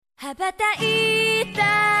羽ばたい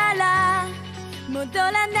たら戻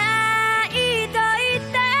らないと言っ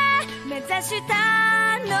て目指し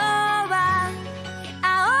たのは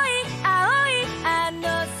青い青いあの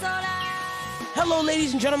空 Hello,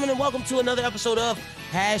 ladies and gentlemen, and welcome to another episode of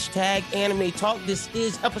Hashtag Anime Talk. This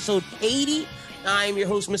is episode 80. I am your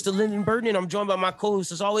host, Mr. Lyndon Burton, and I'm joined by my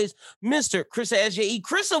co-host, as always, Mr. Krista SJE.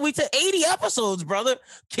 Krista, we to 80 episodes, brother.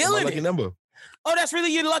 Killing lucky it. Number. Oh, that's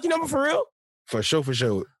really your lucky number for real? For sure.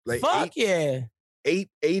 Like Fuck yeah.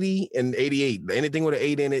 80 and 88. Anything with an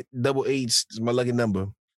 8 in it, double eights is my lucky number.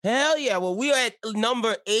 Hell yeah. Well, we are at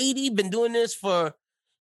number 80. Been doing this for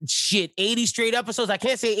 80 straight episodes. I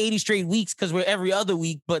can't say 80 straight weeks because we're every other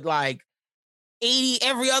week, but like 80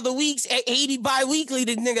 every other weeks, 80 bi-weekly.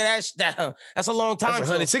 The nigga, that's a long time. That's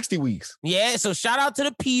 160 weeks. Yeah, so shout out to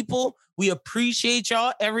the people. We appreciate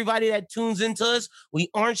y'all, everybody that tunes into us. We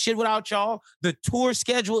aren't shit without y'all. The tour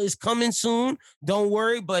schedule is coming soon. Don't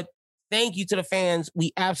worry, but thank you to the fans.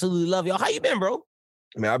 We absolutely love y'all. How you been, bro?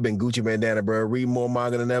 Man, I've been Gucci bandana, bro. Reading more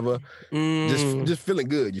manga than ever. Just feeling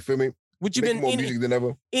good. You feel me? What you Making been more music than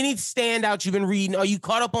ever. Any standouts you've been reading? Are you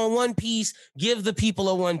caught up on One Piece? Give the people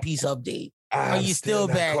a One Piece update. Are you still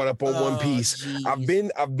back? Caught up on One Piece. Geez.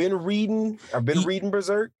 I've been reading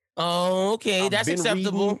Berserk. Oh, okay. That's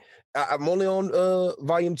acceptable. I'm only on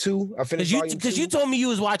volume 2. I finished volume 2. Because you told me you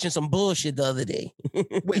was watching some bullshit the other day.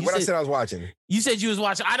 Wait, what I said I was watching? You said you was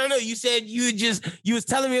watching. I don't know. You said you was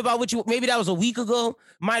telling me about what maybe that was a week ago.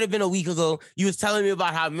 Might have been a week ago. You was telling me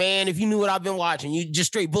about how, man, if you knew what I've been watching, you just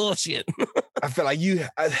straight bullshit. I feel like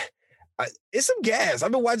it's some gas.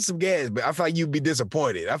 I've been watching some gas, but I feel like you'd be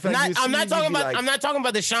disappointed. I feel like I'm not talking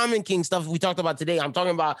about the Shaman King stuff we talked about today. I'm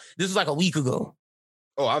talking about this was like a week ago.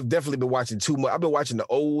 Oh, I've definitely been watching too much. I've been watching the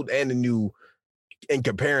old and the new and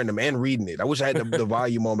comparing them and reading it. I wish I had the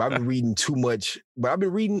volume on, but I've been reading too much. But I've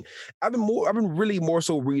been really more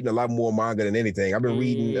so reading a lot more manga than anything. I've been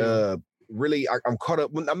reading I'm caught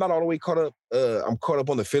up. I'm not all the way caught up. I'm caught up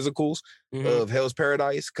on the physicals of Hell's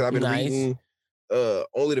Paradise because I've been reading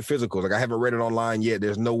only the physicals. Like I haven't read it online yet.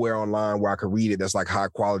 There's nowhere online where I could read it that's like high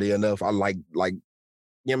quality enough. I like you know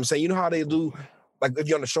what I'm saying? You know how they do, like if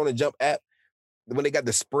you're on the Shonen Jump app, when they got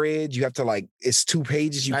the spread, you have to it's 2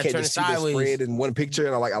 pages. You can't just see the spread in one picture.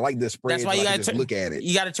 And I like the spread. That's why you gotta just look at it.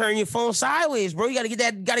 You gotta turn your phone sideways, bro. You gotta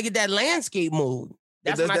get that landscape mode.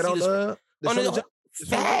 That's it does that on the Shonen Jump?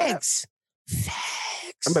 Facts.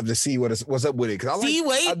 I'm about to see what's up with it because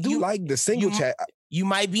I do like the single chat. You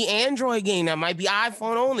might be Android game. That might be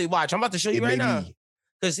iPhone only. Watch, I'm about to show you right now.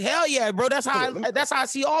 Because hell yeah, bro. That's how I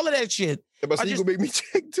see all of that shit. But you gonna make me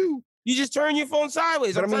check too. You just turn your phone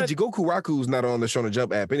sideways. But I mean, Jigoku Raku's not on the Shonen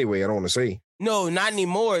Jump app anyway. I don't want to say. No, not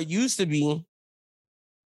anymore. It used to be.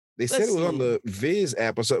 They said it was on the Viz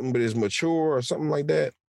app or something, but it's mature or something like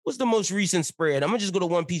that. What's the most recent spread? I'm gonna just go to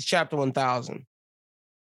One Piece chapter 1000.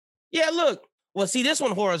 Yeah, look. Well, see, this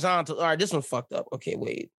one horizontal. All right, this one fucked up. Okay,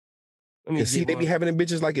 wait. Let me see. They be having them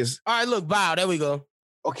bitches like it's. All right, look, bow. There we go.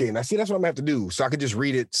 Okay, now see, that's what I'm gonna have to do, so I could just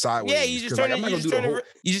read it sideways. Yeah, you just turn it.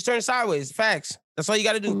 You just turn it sideways. Facts. That's all you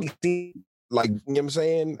got to do. Like, you know what I'm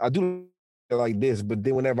saying? I do it like this, but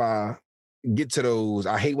then whenever I get to those,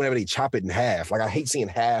 I hate whenever they chop it in half. Like, I hate seeing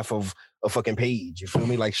half of a fucking page. You feel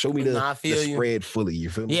me? Like, show me the spread fully. You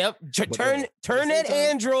feel me? Yep. Turn that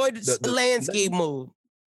Android landscape mode.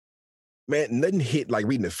 Man, nothing hit like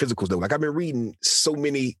reading the physicals though. Like I've been reading so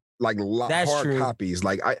many hard copies.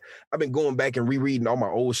 Like I've been going back and rereading all my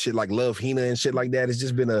old shit, like Love Hina and shit like that. It's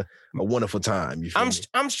just been a wonderful time. You feel me?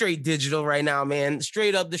 I'm straight digital right now, man.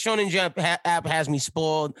 Straight up, the Shonen Jump app has me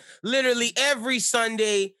spoiled. Literally every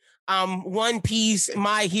Sunday, One Piece,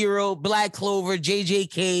 My Hero, Black Clover,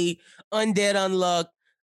 JJK, Undead Unluck.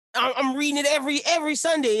 I'm reading it every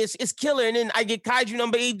Sunday. It's killer. And then I get Kaiju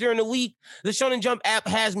number 8 during the week. The Shonen Jump app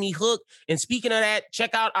has me hooked. And speaking of that,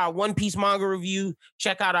 check out our One Piece manga review.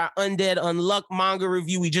 Check out our Undead Unluck manga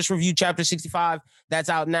review. We just reviewed chapter 65. That's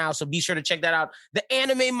out now. So be sure to check that out. The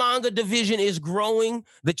anime manga division is growing.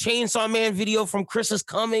 The Chainsaw Man video from Chris is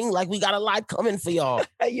coming. Like, we got a lot coming for y'all.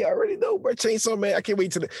 Hey, you already know, bro. Chainsaw Man. I can't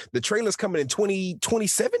wait till the trailer's coming in 27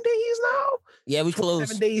 days now. Yeah, we close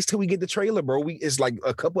 7 days till we get the trailer, bro. It's like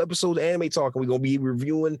a couple episodes of Anime Talk, and we're gonna be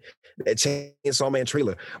reviewing that Chainsaw Man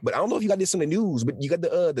trailer. But I don't know if you got this in the news, but you got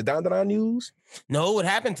the Don news. No, what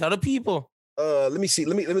happened? Tell the people. Let me see.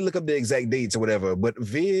 Let me look up the exact dates or whatever. But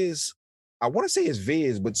Viz, I want to say it's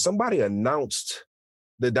Viz, but somebody announced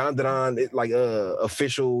the Don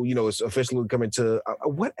official. You know, it's officially coming to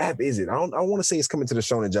what app is it? I don't want to say it's coming to the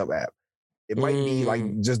Shonen Jump app. It might be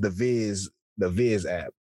like just the Viz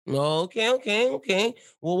app. Okay.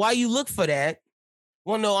 Well, while you look for that,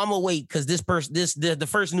 Well, no, I'm gonna wait because the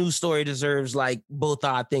first news story deserves like both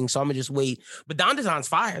our things, so I'm gonna just wait. But Dandadan's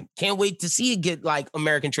fire. Can't wait to see it get like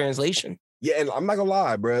American translation. Yeah, and I'm not gonna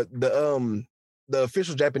lie, bro. The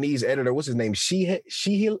official Japanese editor, what's his name?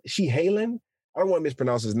 Shihalin. I don't want to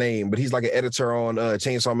mispronounce his name, but he's like an editor on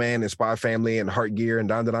Chainsaw Man and Spy Family and Heart Gear and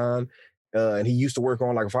Dandadan. And he used to work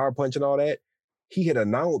on like Fire Punch and all that. He had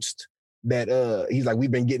announced that he's like,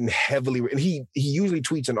 we've been getting heavily, and he usually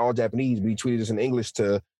tweets in all Japanese, but he tweeted this in English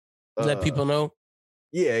to let people know.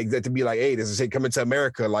 Yeah, exactly. To be like, hey, this is it coming to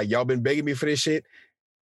America. Like, y'all been begging me for this shit.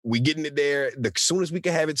 We getting it there. The soonest we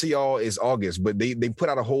can have it to y'all is August. But they put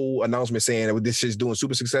out a whole announcement saying that this shit's doing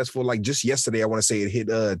super successful. Like just yesterday, I want to say it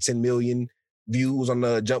hit 10 million views on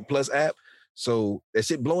the Jump Plus app. So that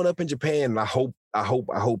shit blowing up in Japan. And I hope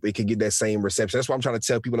it can get that same reception. That's why I'm trying to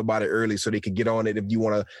tell people about it early so they could get on it. If you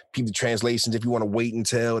want to peep the translations, if you want to wait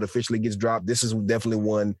until it officially gets dropped, this is definitely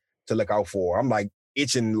one to look out for. I'm like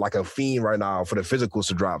itching like a fiend right now for the physicals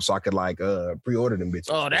to drop so I could like pre-order them bitches.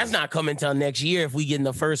 Oh, that's not coming till next year if we get in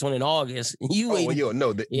the first one in August. You wait.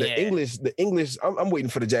 The English, I'm waiting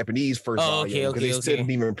for the Japanese first volume because they still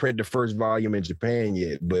didn't even print the first volume in Japan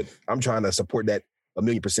yet. But I'm trying to support that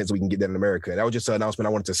 1,000,000% so we can get that in America. That was just an announcement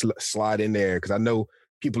I wanted to slide in there because I know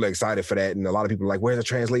people are excited for that. And a lot of people are like, where's the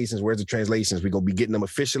translations? We're going to be getting them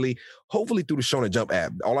officially, hopefully through the Shonen Jump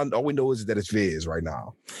app. All we know is that it's Viz right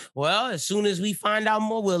now. Well, as soon as we find out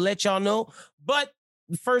more, we'll let y'all know. But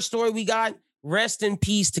the first story we got, rest in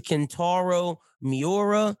peace to Kentaro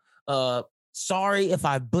Miura. Sorry if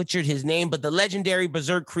I butchered his name, but the legendary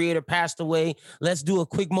Berserk creator passed away. Let's do a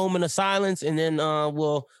quick moment of silence, and then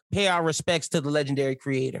we'll pay our respects to the legendary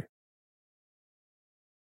creator.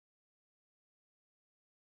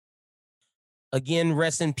 Again,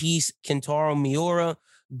 rest in peace, Kentaro Miura.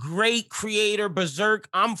 Great creator, Berserk.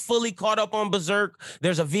 I'm fully caught up on Berserk.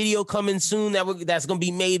 There's a video coming soon that's going to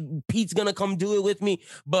be made. Pete's going to come do it with me,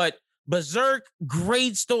 but Berserk,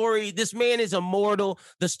 great story. This man is immortal.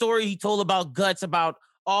 The story he told about Guts, about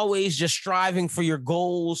always just striving for your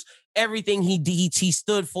goals. Everything he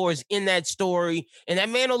stood for is in that story. And that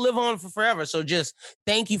man will live on for forever. So just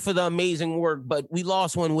thank you for the amazing work. But we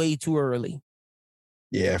lost one way too early.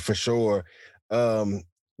 Yeah, for sure.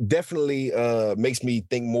 Definitely makes me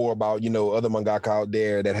think more about, other mangaka out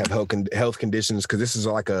there that have health conditions. Cause this is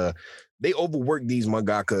like they overwork these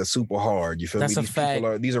mangaka super hard. You feel me? That's a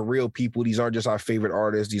fact. These are real people. These aren't just our favorite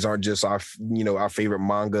artists. These aren't just our favorite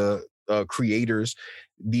manga creators.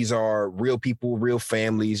 These are real people, real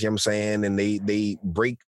families, you know what I'm saying? And they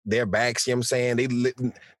break their backs, you know what I'm saying? They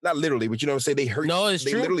not literally, but you know what I'm saying? They hurt. No, it's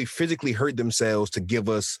true. They literally physically hurt themselves to give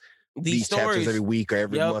us these chapters every week or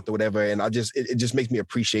every month or whatever. And it just makes me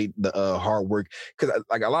appreciate the hard work. Cause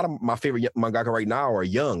like a lot of my favorite mangaka right now are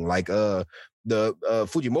young. Like the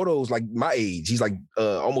Fujimoto's like my age. He's like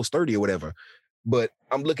almost 30 or whatever. But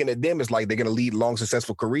I'm looking at them as like they're gonna lead long,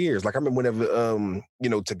 successful careers. Like I remember whenever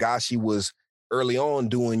Tagashi was early on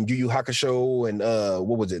doing Yu Yu Hakusho and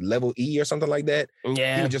what was it, Level E or something like that.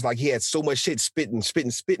 Yeah. He was just like he had so much shit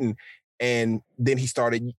spitting. And then he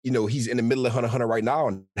started, he's in the middle of Hunter x Hunter right now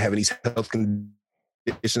and having these health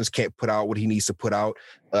conditions, can't put out what he needs to put out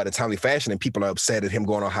at a timely fashion. And people are upset at him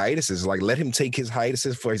going on hiatuses. Like, let him take his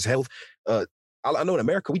hiatuses for his health. I know in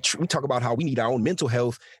America, we talk about how we need our own mental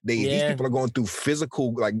health. These people are going through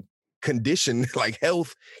physical, like, condition, like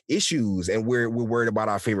health issues. And we're worried about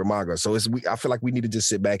our favorite manga. So I feel like we need to just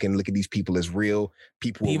sit back and look at these people as real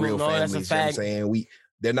people with real families. You know what I'm saying?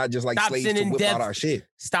 They're not just like slaves to whip out our shit.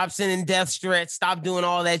 Stop sending death threats. Stop doing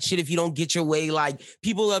all that shit if you don't get your way. Like,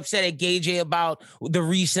 people are upset at GayJ about the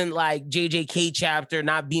recent, like, JJK chapter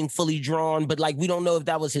not being fully drawn. But, like, we don't know if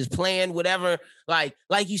that was his plan, whatever. Like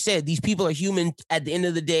you said, these people are human. At the end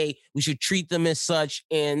of the day, we should treat them as such.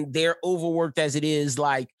 And they're overworked as it is.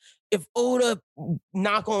 Like, if Oda,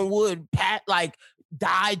 knock on wood,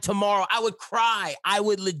 died tomorrow, I would cry. I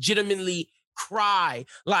would legitimately cry.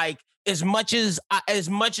 Like, as much as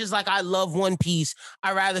like I love One Piece,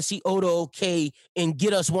 I'd rather see Oda okay and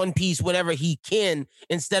get us One Piece whatever he can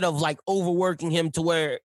instead of like overworking him to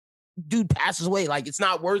where dude passes away. Like, it's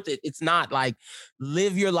not worth it. It's not. Like,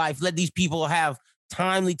 live your life. Let these people have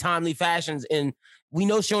timely fashions. And we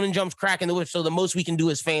know Shonen Jump's cracking the whip, so the most we can do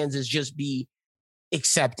as fans is just be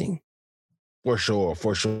accepting. For sure.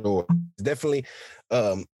 Definitely.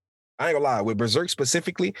 I ain't gonna lie, with Berserk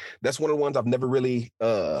specifically, that's one of the ones I've never really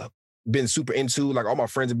been super into. Like, all my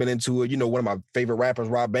friends have been into it. One of my favorite rappers,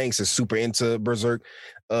 Rob Banks, is super into Berserk.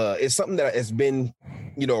 It's something that has been,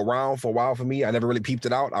 around for a while for me. I never really peeped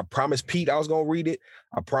it out. I promised Pete I was gonna read it.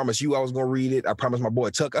 I promised you I was gonna read it. I promised my boy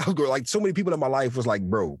Tuck I was gonna, like, so many people in my life was like,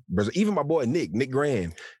 bro, Berserk. Even my boy Nick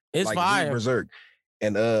Grand. It's like, fire. Berserk.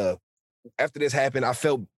 And after this happened, I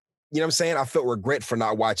felt, you know what I'm saying? I felt regret for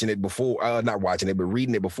not watching it before, not watching it, but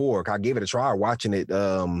reading it before. I gave it a try watching it,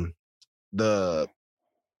 the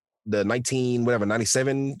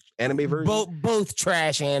 97 anime version. Both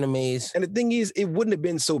trash animes. And the thing is, it wouldn't have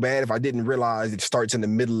been so bad if I didn't realize it starts in the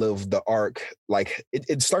middle of the arc. Like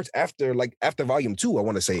it starts after volume 2, I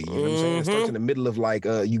want to say. You know what I'm saying? It starts in the middle of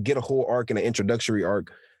you get a whole arc and an introductory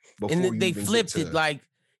arc before and they flipped it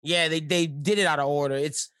they did it out of order.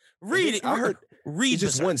 It's I heard it's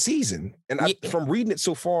just one season. And from reading it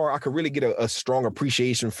so far, I could really get a strong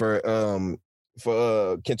appreciation for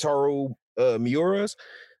Kentaro Miura's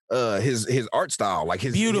his art style,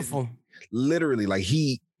 his beautiful. Literally,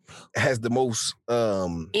 he has the most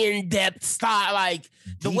in-depth style,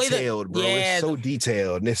 the way that, bro. It's so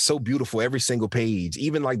detailed and it's so beautiful every single page.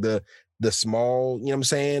 Even the small, you know what I'm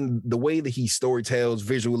saying? The way that he storytells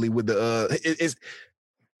visually with the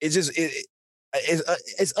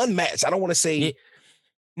it's unmatched. I don't want to say.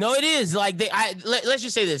 No, it is let's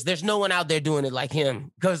just say this. There's no one out there doing it like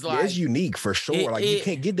him. Because it's unique for sure. You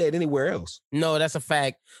can't get that anywhere else. No, that's a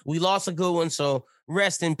fact. We lost a good one, so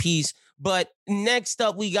rest in peace. But next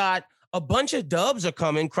up, we got a bunch of dubs are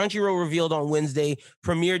coming. Crunchyroll revealed on Wednesday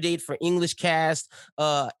premiere date for English cast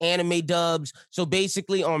anime dubs. So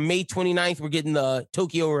basically on May 29th, we're getting the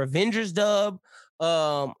Tokyo Revengers dub.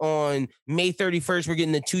 On May 31st, we're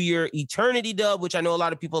getting the 2-year Eternity dub, which I know a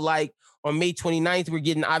lot of people like. On May 29th, we're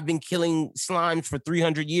getting I've Been Killing Slimes for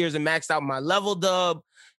 300 Years and Maxed Out My Level dub.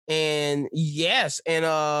 And yes, and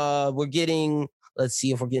we're getting, let's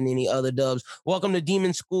see if we're getting any other dubs. Welcome to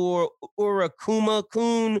Demon School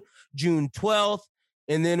Urakuma-kun, June 12th.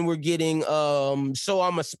 And then we're getting So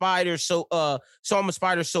I'm a Spider, So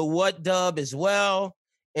What dub as well.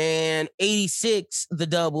 And 86, the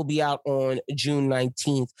dub will be out on June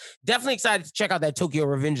 19th. Definitely excited to check out that Tokyo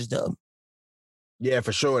Revengers dub. Yeah,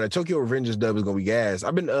 for sure. The Tokyo Revengers dub is gonna be gas.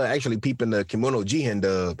 I've been actually peeping the Kimono Jihen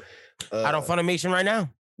dub. Out on Funimation right now,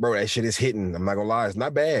 bro. That shit is hitting. I'm not gonna lie, it's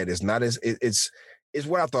not bad. It's not as it's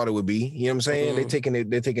what I thought it would be. You know what I'm saying? Mm-hmm.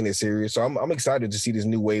 They're taking it serious. So I'm excited to see this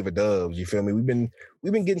new wave of dubs. You feel me? We've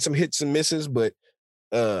been getting some hits and misses, but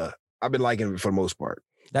I've been liking it for the most part.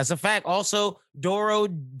 That's a fact. Also, Doro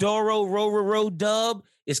Rororo dub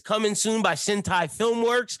is coming soon by Sentai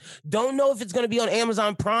Filmworks. Don't know if it's going to be on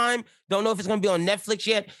Amazon Prime. Don't know if it's going to be on Netflix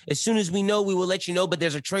yet. As soon as we know, we will let you know. But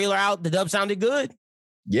there's a trailer out. The dub sounded good.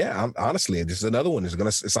 Yeah, honestly, this is another one. It's going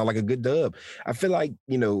to sound like a good dub. I feel like,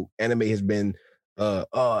 anime has been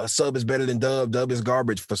sub is better than dub. Dub is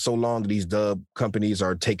garbage for so long that these dub companies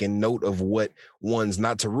are taking note of what ones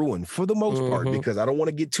not to ruin for the most part, because I don't want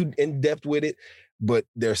to get too in depth with it. But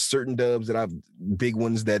there's certain dubs big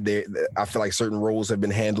ones that I feel like certain roles have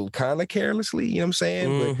been handled kind of carelessly, you know what I'm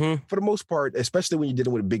saying? But for the most part, especially when you're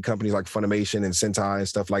dealing with big companies like Funimation and Sentai and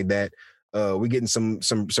stuff like that, we're getting some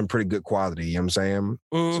pretty good quality, you know what I'm saying?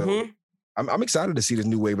 So I'm excited to see this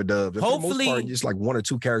new wave of dubs. And hopefully, for the most part, just like 1 or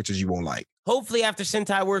 2 characters you won't like. Hopefully, after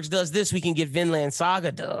Sentai Works does this, we can get Vinland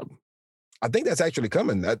Saga dub. I think that's actually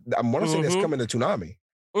coming. I want to say that's coming to Toonami.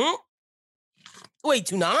 Wait,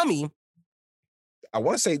 Toonami? I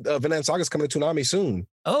want to say Vinland Saga is coming to Toonami soon.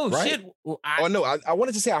 Oh, right? Shit. Well, I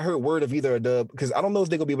wanted to say I heard word of either a dub, because I don't know if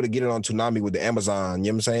they're going to be able to get it on Toonami with the Amazon, you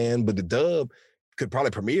know what I'm saying? But the dub could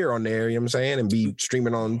probably premiere on there, you know what I'm saying? And be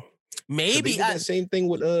streaming on. Maybe. The same thing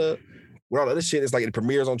with all the other shit. It's like it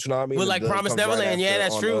premieres on Toonami. With like Promised Neverland. Yeah,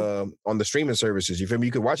 that's true. On the streaming services. You feel me?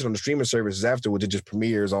 You could watch it on the streaming services afterwards. It just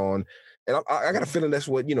premieres on. And I got a feeling that's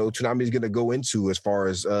what, Toonami is going to go into as far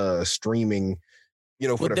as streaming.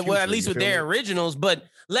 For the future, at least with their originals. But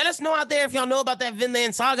let us know out there if y'all know about that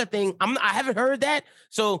Vinland Saga thing. I haven't heard that,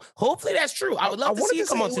 so hopefully that's true. I would love to see it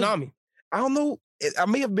come on Toonami. I don't know. I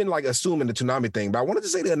may have been like assuming the Toonami thing, but I wanted to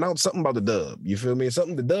say they announced something about the dub. You feel me?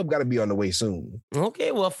 The dub got to be on the way soon.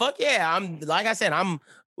 Okay, well, fuck yeah. I'm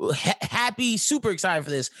happy, super excited for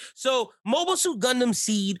this. So Mobile Suit Gundam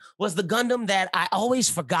Seed was the Gundam that I always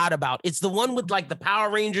forgot about. It's the one with like the Power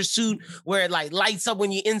Ranger suit where it like lights up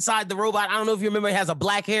when you're inside the robot. I don't know if you remember, it has a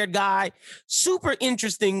black-haired guy. Super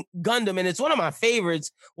interesting Gundam, and it's one of my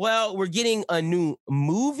favorites. Well, we're getting a new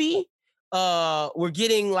movie. We're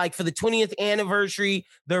getting, like, for the 20th anniversary,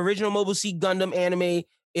 the original Mobile Suit Gundam anime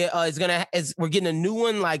we're getting a new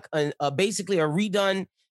one, like basically a redone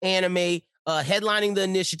anime. Headlining the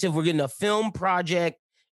initiative, we're getting a film project,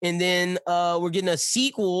 and then we're getting a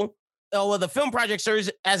sequel. The film project serves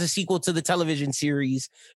as a sequel to the television series,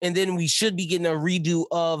 and then we should be getting a redo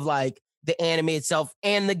of like the anime itself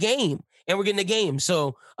and the game, and we're getting a game.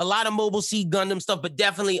 So a lot of Mobile Suit Gundam stuff, but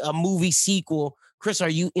definitely a movie sequel. Chris, are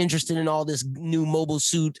you interested in all this new Mobile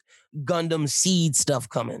Suit Gundam Seed stuff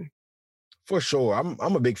coming? For sure.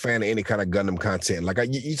 I'm a big fan of any kind of Gundam content. Like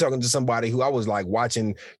you talking to somebody who I was like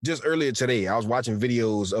watching just earlier today. I was watching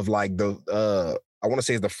videos of like I want to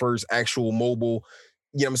say it's the first actual mobile,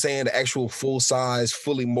 you know what I'm saying? The actual full size,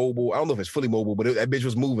 fully mobile. I don't know if it's fully mobile, but that bitch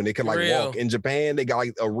was moving. It could like walk. In Japan, they got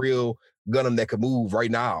like a real Gundam that could move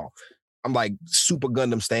right now. I'm like super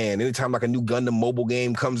Gundam stan. Anytime like a new Gundam mobile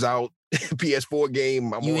game comes out, PS4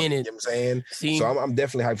 game, I'm you on, in it. You know what I'm saying? See? So I'm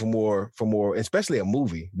definitely hyped for more, especially a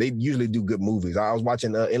movie. They usually do good movies. I was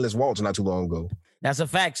watching Endless Waltz not too long ago. That's a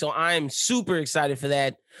fact. So I'm super excited for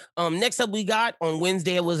that. Next up, we got on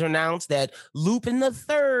Wednesday, it was announced that Lupin the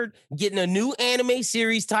Third getting a new anime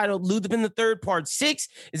series titled Lupin the Third Part 6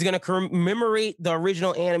 is going to commemorate the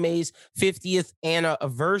original anime's 50th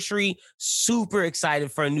anniversary. Super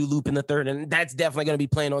excited for a new Lupin the Third, and that's definitely going to be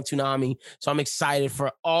playing on Toonami. So I'm excited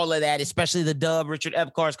for all of that, especially the dub. Richard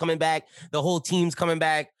Epcar's coming back. The whole team's coming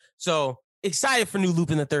back. So excited for new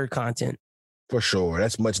Lupin the Third content. For sure.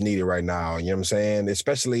 That's much needed right now. You know what I'm saying?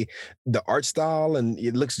 Especially the art style, and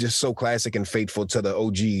it looks just so classic and faithful to the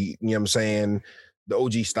OG, you know what I'm saying? The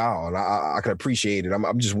OG style. And I can appreciate it.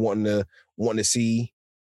 I'm just wanting to see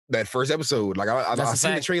that first episode. Like I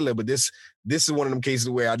seen the trailer, but this is one of them cases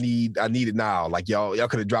where I need it now. Like y'all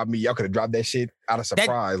could have dropped that shit out of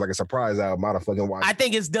surprise, like a surprise album out of fucking watch. I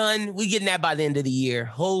think it's done. We getting that by the end of the year,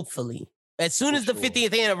 hopefully. As soon as the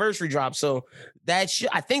 50th anniversary drops, so I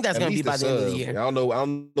think that's going to be by the end of the year. I don't know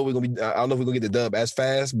if we're gonna get the dub as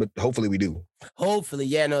fast, but hopefully we do. Hopefully,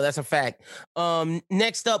 yeah, no, that's a fact.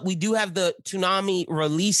 Next up, we do have the Toonami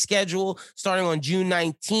release schedule starting on June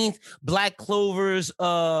 19th. Black Clover's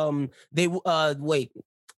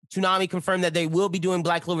Toonami confirmed that they will be doing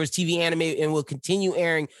Black Clover's TV anime and will continue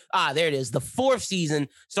airing. There it is. The 4th season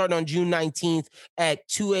starting on June 19th at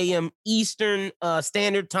 2 a.m. Eastern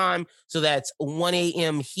Standard Time. So that's 1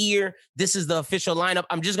 a.m. here. This is the official lineup.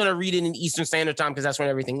 I'm just going to read it in Eastern Standard Time because that's when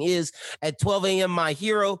everything is. At 12 a.m., My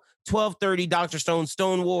Hero. 12:30, Dr.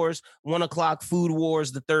 Stone Wars. 1 o'clock, Food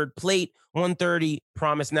Wars, The Third Plate. 1:30,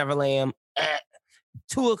 Promise Neverland.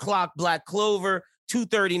 2 o'clock, Black Clover.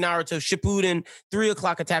 2:30 Naruto Shippuden, 3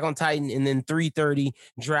 o'clock Attack on Titan, and then 3:30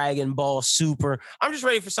 Dragon Ball Super. I'm just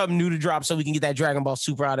ready for something new to drop so we can get that Dragon Ball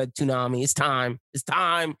Super out of Toonami. It's time.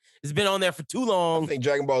 It's been on there for too long. I think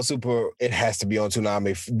Dragon Ball Super, it has to be on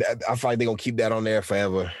Toonami. I feel like they're going to keep that on there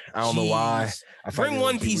forever. I don't know why. Bring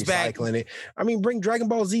One Piece back. It. I mean, bring Dragon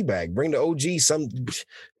Ball Z back. Bring the OG.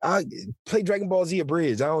 Play Dragon Ball Z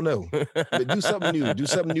Abridged. I don't know. But do something new. Do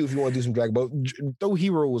something new if you want to do some Dragon Ball. Throw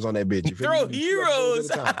Heroes on that bitch. Throw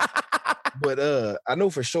Heroes. But I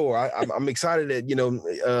know for sure. I'm excited that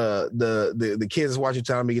the kids watching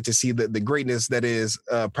Toonami get to see the greatness that is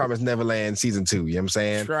Promise Neverland season 2. You know what I'm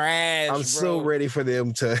saying? Trash. I'm so ready for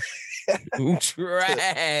them to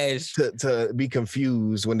trash to be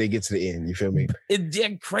confused when they get to the end. You feel me? It's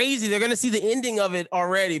crazy. They're gonna see the ending of it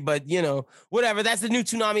already, but whatever. That's the new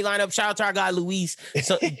Toonami lineup. Shout out to our guy Luis.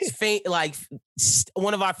 So like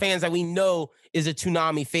one of our fans that we know is a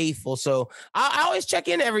Toonami faithful. So I always check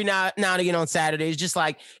in every now and again on Saturdays. Just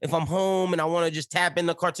like if I'm home and I want to just tap in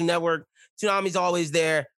the Cartoon Network, Toonami's always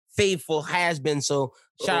there. Faithful has been. So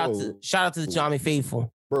shout out to the Toonami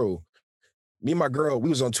faithful. Bro, me and my girl, we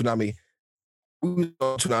was on Toonami. We was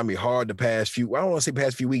on Toonami hard the past few. I don't want to say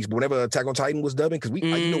past few weeks, but whenever Attack on Titan was dubbing, because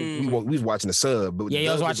we was watching the sub. But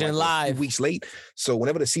I was watching it live. 2 weeks late. So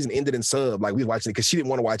whenever the season ended in sub, like we was watching it because she didn't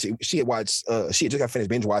want to watch it. She had just got finished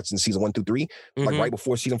binge watching season 1 through 3, like right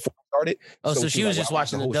before season 4 started. Oh, so she was just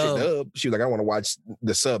watching the dub. She was like, I want to watch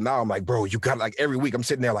the sub. Now I'm like, bro, you got like every week. I'm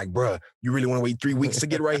sitting there like, bro, you really want to wait 3 weeks to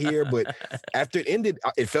get right here? But after it ended,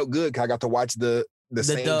 it felt good because I got to watch the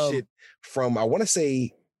same dub shit from, I want to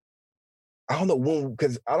say, I don't know when,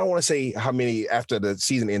 because I don't want to say how many after the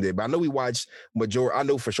season ended, but I know we watched majority. I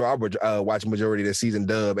know for sure I watched majority of the season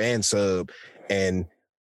dub and sub, and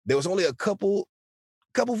there was only a couple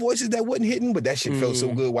voices that wasn't hitting, but that shit felt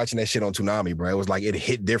so good watching that shit on Toonami, bro. It was like it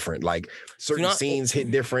hit different. Like certain scenes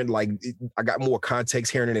hit different. Like I got more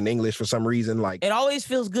context hearing it in English for some reason. Like it always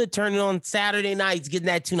feels good turning on Saturday nights, getting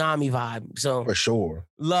that Toonami vibe. So for sure,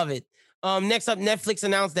 love it. Next up, Netflix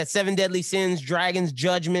announced that 7 Deadly Sins, Dragon's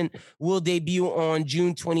Judgment will debut on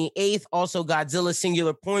June 28th. Also, Godzilla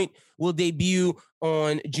Singular Point will debut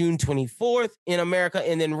on June 24th in America.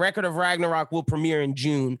 And then Record of Ragnarok will premiere in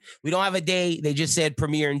June. We don't have a day. They just said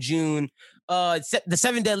premiere in June. The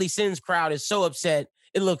 7 Deadly Sins crowd is so upset.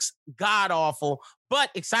 It looks god-awful.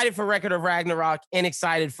 But excited for Record of Ragnarok and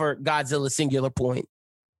excited for Godzilla Singular Point.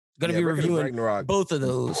 Going to be reviewing both of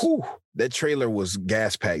those. Whew, that trailer was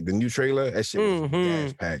gas packed. The new trailer, that shit was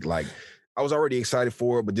gas packed. Like I was already excited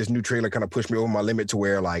for it, but this new trailer kind of pushed me over my limit to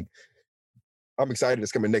where like I'm excited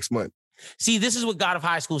it's coming next month. See, this is what God of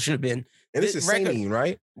High School should have been. And this is seinen,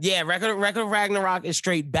 right? Yeah, Record of Ragnarok is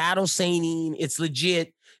straight battle seinen. It's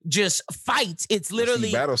legit just fights. It's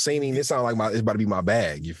literally battle seinen. It sounds like it's about to be my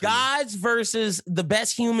bag. You feel gods versus the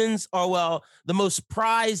best humans, or well, the most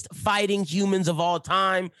prized fighting humans of all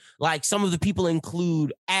time. Like some of the people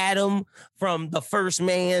include Adam from the First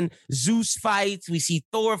Man, Zeus fights. We see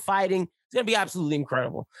Thor fighting. It's gonna be absolutely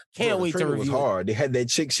incredible. Can't wait to review. It was hard. They had that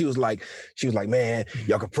chick. She was like, man,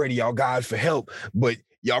 y'all can pray to y'all gods for help, but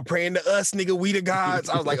y'all praying to us, nigga. We the gods.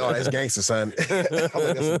 I was like, oh, that's gangster, son. I was like,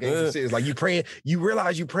 that's some gangster shit. It's like you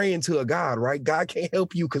realize you praying to a god, right? God can't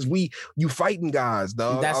help you because you fighting gods,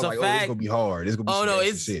 dog. That's I was a like, fact. Oh, it's gonna be hard. It's gonna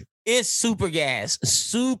be shit. It's super gas.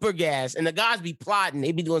 And the guys be plotting.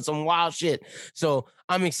 They be doing some wild shit. So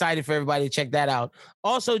I'm excited for everybody to check that out.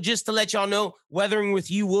 Also, just to let y'all know, Weathering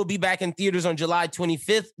with You will be back in theaters on July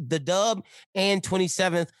 25th, the dub, and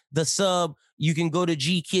 27th, the sub. You can go to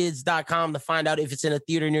gkids.com to find out if it's in a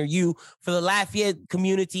theater near you. For the Lafayette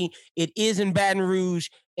community, it is in Baton Rouge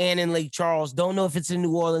and in Lake Charles. Don't know if it's in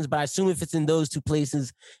New Orleans, but I assume if it's in those two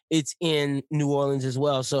places, it's in New Orleans as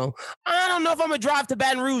well. So I don't know if I'm going to drive to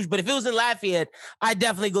Baton Rouge, but if it was in Lafayette, I'd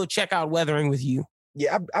definitely go check out Weathering with You.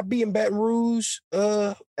 Yeah, I be in Baton Rouge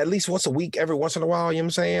at least once a week, every once in a while, you know what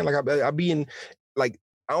I'm saying? Like I be in, like,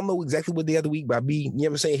 I don't know exactly what the other week, but I be, you know what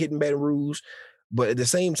I'm saying, hitting Baton Rouge. But at the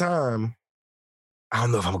same time, I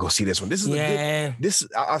don't know if I'm gonna go see this one. This is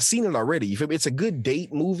I've seen it already. You feel me? It's a good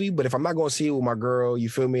date movie, but if I'm not gonna see it with my girl, you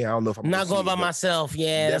feel me? I don't know if I'm not going by myself.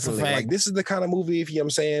 Yeah, that's a fact. Like, this is the kind of movie, if you know what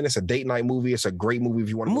I'm saying, it's a date night movie. It's a great movie if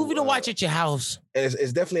you want to. Movie to watch at your house. And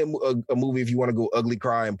it's definitely a movie if you want to go ugly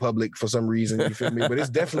cry in public for some reason. You feel me? But it's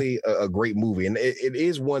definitely a great movie, and it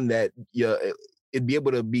is one that it'd be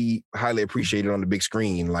able to be highly appreciated on the big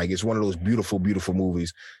screen. Like, it's one of those beautiful, beautiful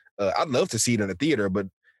movies. I'd love to see it in the theater, but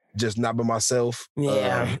just not by myself.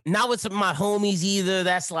 Yeah, not with my homies either.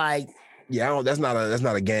 That's like, yeah, that's not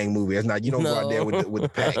a gang movie. That's not, you don't go out there with the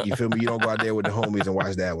pack. You feel me? You don't go out there with the homies and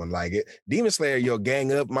watch that one. Like it, Demon Slayer, you'll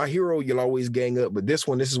gang up. My Hero, you'll always gang up. But this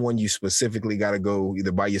is one you specifically got to go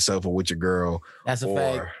either by yourself or with your girl. That's a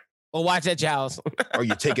fact. Or watch at your house. Or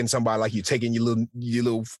you're taking somebody, like you're taking your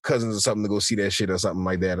little cousins or something to go see that shit or something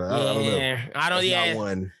like that. I don't know. Not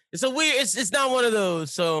one. It's a weird. It's not one of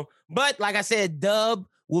those. So, but like I said, dub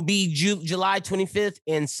will be July 25th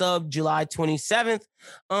and sub July 27th.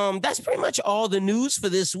 That's pretty much all the news for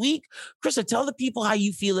this week. Krista, tell the people how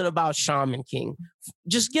you feeling about Shaman King.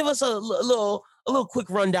 Just give us a little quick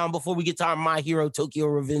rundown before we get to our My Hero Tokyo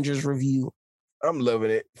Revengers review. I'm loving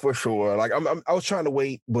it for sure. Like I was trying to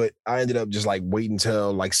wait, but I ended up just like waiting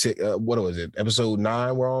till like what was it, episode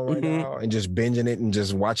 9 we're on right now, and just binging it and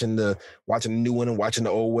just watching the new one and watching the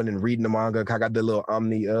old one and reading the manga. I got the little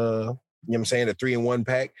Omni, you know what I'm saying, the 3-in-1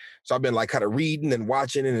 pack. So I've been like kind of reading and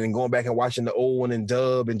watching it and then going back and watching the old one and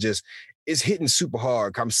dub, and just it's hitting super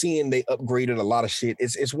hard. I'm seeing they upgraded a lot of shit.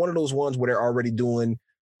 It's one of those ones where they're already doing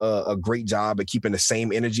a great job at keeping the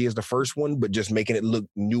same energy as the first one, but just making it look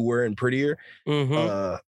newer and prettier.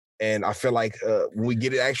 And I feel like when we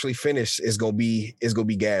get it actually finished, it's gonna be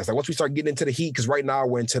gas. Like once we start getting into the heat, because right now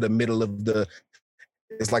we're into the middle of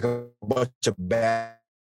it's like a bunch of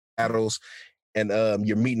battles, and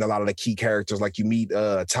you're meeting a lot of the key characters. Like you meet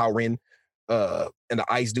Tauren and the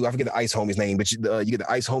ice dude. I forget the ice homie's name, but you get the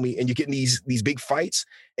ice homie, and you're getting these big fights,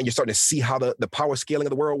 and you're starting to see how the power scaling of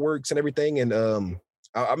the world works and everything. And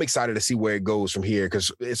I'm excited to see where it goes from here,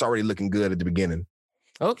 because it's already looking good at the beginning.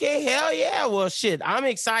 Okay, hell yeah. Well, shit, I'm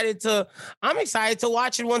excited to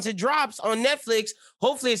watch it once it drops on Netflix.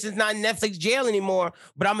 Hopefully it's not Netflix jail anymore,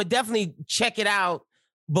 but I'm gonna definitely check it out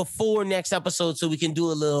before next episode so we can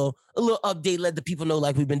do a little update, let the people know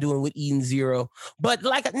like we've been doing with Eden Zero. But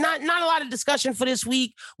like not a lot of discussion for this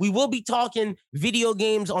week. We will be talking video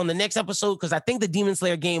games on the next episode, because I think the Demon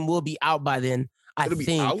Slayer game will be out by then. It'll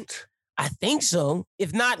be out? I think so.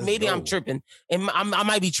 If not, maybe I'm tripping. And I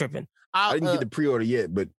might be tripping. I didn't get the pre-order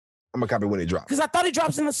yet, but I'm gonna copy when it drops. Because I thought it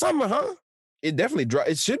drops in the summer, huh? It definitely drops.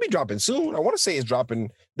 It should be dropping soon. I want to say it's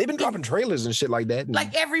dropping. They've been dropping trailers and shit like that.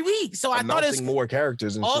 Like every week. So I thought it's more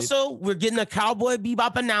characters and also, shit. We're getting a Cowboy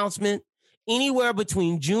Bebop announcement anywhere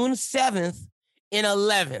between June 7th and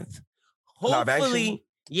 11th. Hopefully,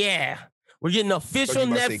 yeah. We're getting official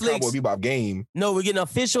Netflix Cowboy Bebop game. No, we're getting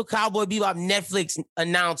official Cowboy Bebop Netflix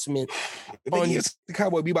announcement. The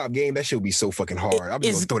Cowboy Bebop game, that should be so fucking hard. I'm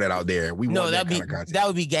just gonna throw that out there. That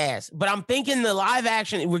would be gas. But I'm thinking the live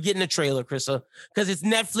action, we're getting a trailer, Krista, because it's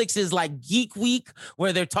Netflix's like Geek Week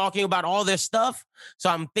where they're talking about all their stuff. So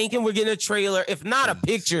I'm thinking we're getting a trailer. If not a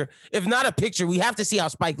picture, we have to see how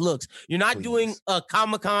Spike looks. You're not doing a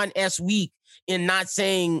Comic-Con-esque week and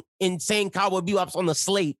saying Cowboy Bebop's on the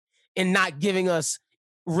slate and not giving us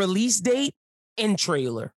release date and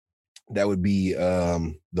trailer. That would be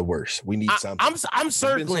the worst. We need something. I'm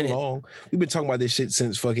circling it. Long. We've been talking about this shit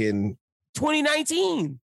since fucking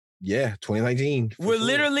 2019. Yeah, 2019. We're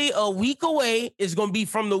literally a week away. It's going to be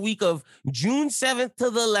from the week of June 7th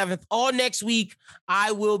to the 11th. All next week,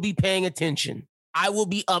 I will be paying attention. I will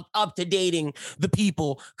be up to dating the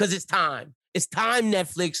people because it's time. It's time,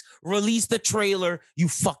 Netflix. Release the trailer, you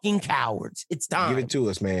fucking cowards. It's time. Give it to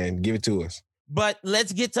us, man. Give it to us. But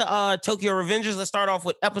let's get to Tokyo Revengers. Let's start off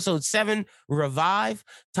with episode 7, Revive.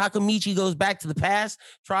 Takemichi goes back to the past,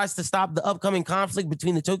 tries to stop the upcoming conflict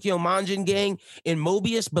between the Tokyo Manjin gang and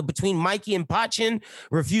Mobius, but between Mikey and Pachin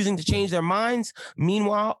refusing to change their minds.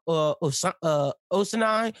 Meanwhile,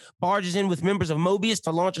 Osanai barges in with members of Mobius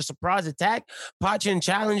to launch a surprise attack. Pachin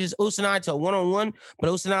challenges Osanai to a one-on-one, but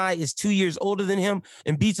Osanai is 2 years older than him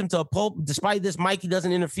and beats him to a pulp. Despite this, Mikey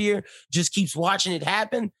doesn't interfere, just keeps watching it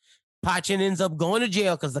happen. Pachin ends up going to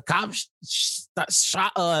jail because the cops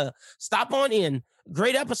stop on in.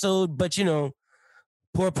 Great episode, but you know,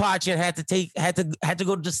 poor Pachin had to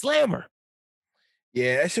go to the slammer.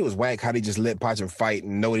 Yeah, that shit was whack. How they just let Pachin fight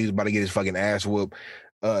and know he was about to get his fucking ass whooped.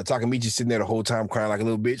 Takemichi sitting there the whole time crying like a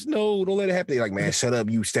little bitch. No, don't let it happen. They're like, man, shut up.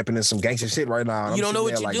 You stepping in some gangster shit right now. And you don't know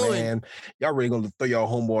what you're doing. Man, y'all really gonna throw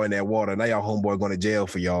y'all homeboy in that water. Now y'all homeboy going to jail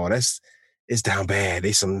for y'all. It's down bad.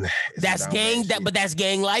 That's gang, but that's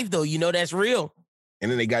gang life though. You know that's real.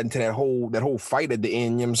 And then they got into that whole fight at the end. You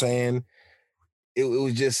know what I'm saying? It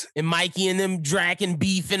was just, and Mikey and them dragging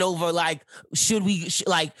beefing over like, should we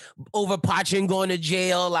over Pachin going to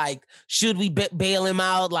jail? Like, should we bail him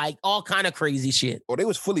out? Like all kind of crazy shit. Oh, they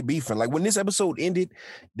was fully beefing. Like when this episode ended,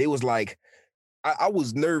 they was like, I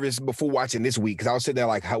was nervous before watching this week because I was sitting there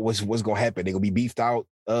like, what's gonna happen? They gonna be beefed out.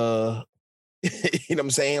 You know what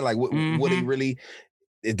I'm saying? Like, what he really?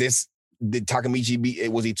 Did Takemichi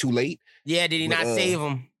was he too late? Yeah, did he not save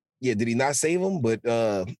him? Yeah, did he not save him? But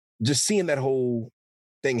just seeing that whole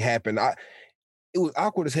thing happen, it was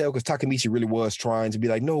awkward as hell because Takemichi really was trying to be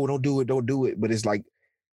like, no, don't do it. But it's like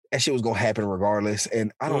that shit was gonna happen regardless,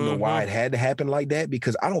 and I don't know why it had to happen like that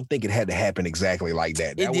because I don't think it had to happen exactly like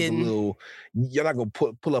that. That was a little. You're not gonna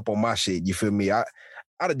pull up on my shit. You feel me?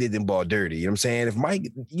 I'd have did them ball dirty. You know what I'm saying? If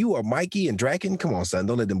you are Mikey and Draken, come on, son.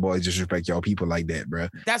 Don't let them boys disrespect y'all people like that, bro.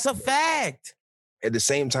 That's a fact. At the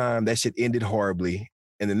same time, that shit ended horribly.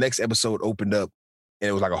 And the next episode opened up and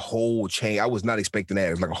it was like a whole change. I was not expecting that.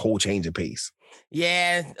 It was like a whole change in pace.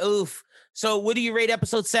 Yeah. Oof. So what do you rate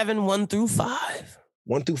episode 7, 1 through 5?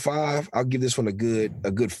 1 through 5, I'll give this one a good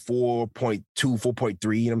 4.2,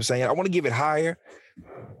 4.3. You know what I'm saying? I want to give it higher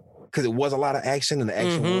because it was a lot of action and the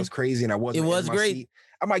action was crazy and I wasn't. It was great. Seat.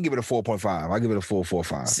 I might give it a 4.5. I'll give it a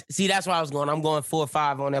 4.45. See, that's where I was going. I'm going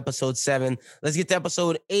 4.5 on episode 7. Let's get to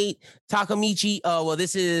episode 8. Takemichi.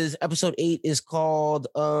 This is episode 8 is called,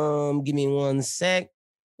 give me one sec.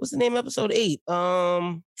 What's the name of episode 8?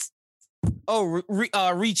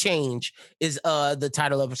 Rechange is the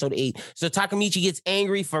title of episode 8. So Takemichi gets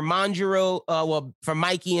angry for Manjiro, for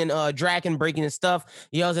Mikey and Draken breaking his stuff.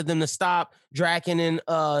 He yells at them to stop. Draken and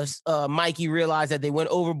Mikey realize that they went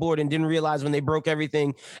overboard and didn't realize when they broke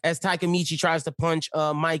everything. As Takemichi tries to punch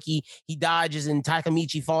Mikey, he dodges and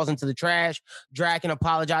Takemichi falls into the trash. Draken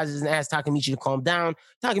apologizes and asks Takemichi to calm down.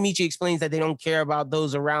 Takemichi explains that they don't care about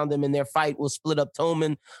those around them and their fight will split up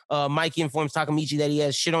Toman. Mikey informs Takemichi that he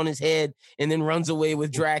has shit on his head and then runs away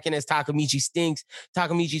with Draken as Takemichi stinks.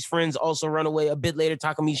 Takemichi's friends also run away. A bit later,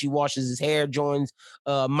 Takemichi washes his hair, joins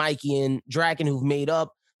Mikey and Draken, who've made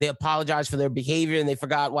up. They apologize for their behavior and they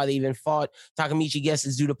forgot why they even fought. Takemichi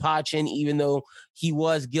guesses due to Pachin, even though he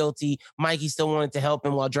was guilty. Mikey still wanted to help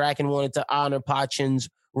him while Draken wanted to honor Pachin's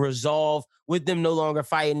resolve. With them no longer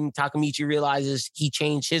fighting, Takemichi realizes he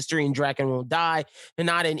changed history and Draken won't die.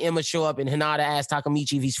 Hinata and Emma show up and Hinata asks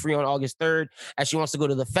Takemichi if he's free on August 3rd as she wants to go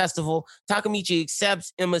to the festival. Takemichi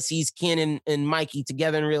accepts. Emma sees Ken and Mikey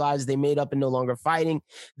together and realizes they made up and no longer fighting.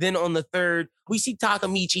 Then on the 3rd, we see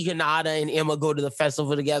Takemichi, Hinata, and Emma go to the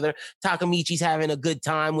festival together. Takemichi's having a good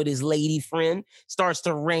time with his lady friend. Starts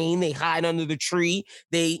to rain. They hide under the tree.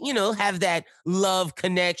 They, have that love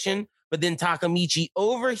connection. But then Takemichi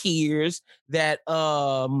overhears that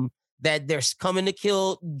that they're coming to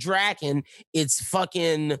kill Draken. It's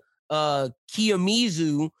fucking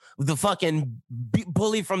Kiyomizu, the fucking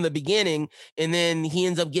bully from the beginning, and then he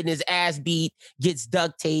ends up getting his ass beat, gets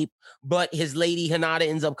duct tape, but his lady Hinata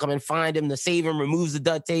ends up coming find him to save him, removes the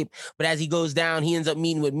duct tape, but as he goes down, he ends up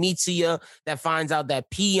meeting with Mitsuya that finds out that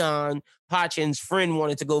Pion, Pachin's friend,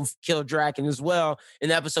 wanted to go kill Draken as well,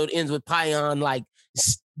 and the episode ends with Pion like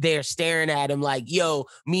they're staring at him like, yo,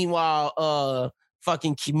 meanwhile,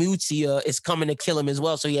 fucking Kimitsuya is coming to kill him as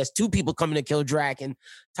well. So he has two people coming to kill Drac, and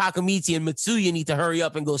Takamichi and Mitsuya need to hurry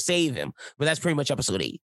up and go save him. But that's pretty much episode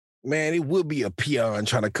 8. Man, it would be a peon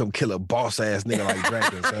trying to come kill a boss ass nigga like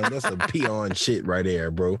Draken, son. That's a peon shit right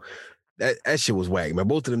there, bro. That shit was whack, man.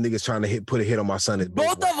 Both of them niggas trying to put a hit on my son.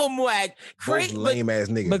 Both of them whack. Both lame ass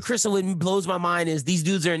niggas. But Chris, what blows my mind is these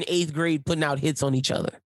dudes are in 8th grade putting out hits on each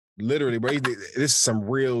other. Literally, bro. This is some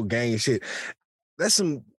real gang shit. That's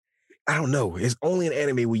some, I don't know. It's only an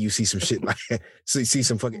anime where you see some shit like that. So you see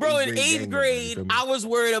some fucking. Bro, in 8th grade, I was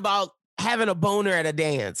worried about having a boner at a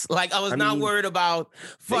dance. Like I was not worried about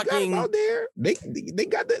fucking. They got out there. They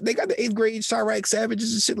got the 8th grade Chirac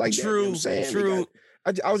Savages and shit like that. You know what I'm saying? True.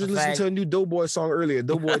 I was just listening to a new Doughboy song earlier.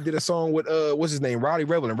 Doughboy did a song with what's his name, Rowdy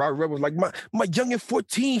Rebel, and Rowdy Rebel was like, my youngin'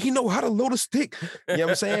 14, he know how to load a stick. You know what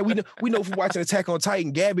I'm saying? We know from watching Attack on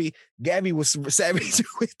Titan, Gabby was savage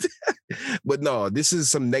with that. But no, this is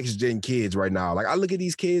some next gen kids right now. Like I look at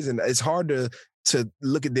these kids and it's hard to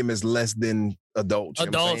look at them as less than adults.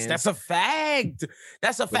 That's a fact.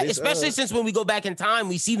 That's a fact. Especially since when we go back in time,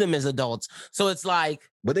 we see them as adults. So it's like.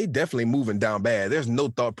 But they definitely moving down bad. There's no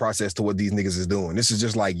thought process to what these niggas is doing. This is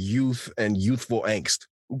just like youth and youthful angst.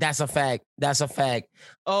 That's a fact.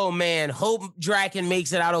 Oh man, hope Draken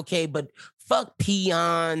makes it out okay, but fuck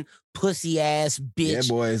peon, pussy ass bitch. Yeah,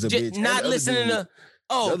 boy, is a bitch. Not listening to.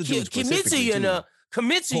 Oh,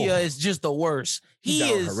 Kimitsuya is just the worst. He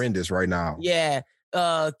is horrendous right now. Yeah.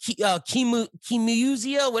 Kimitsuya,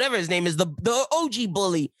 whatever his name is, the OG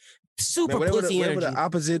bully. Super pussy energy. Whatever the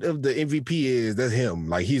opposite of the MVP is, that's him.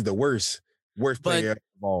 Like he's the worst player of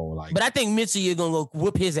all. Like, but I think Mitsuya gonna go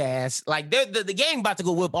whip his ass. Like the gang about to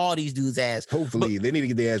go whip all these dudes' ass. Hopefully, they need to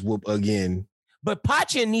get their ass whooped again. But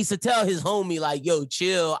Pachin needs to tell his homie, like, yo,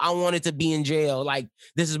 chill. I wanted to be in jail. Like,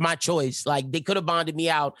 this is my choice. Like, they could have bonded me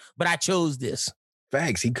out, but I chose this.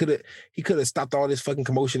 Facts. He could have stopped all this fucking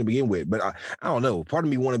commotion to begin with. But I don't know. Part of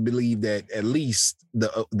me want to believe that at least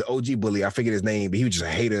the OG bully, I forget his name, but he was just a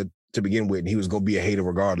hater to begin with, and he was gonna be a hater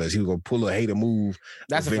regardless. He was gonna pull a hater move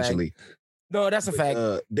eventually. No, that's a fact.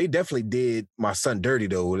 They definitely did my son dirty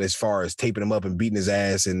though, as far as taping him up and beating his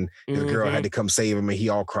ass, and his girl had to come save him, and he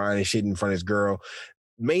all crying and shit in front of his girl.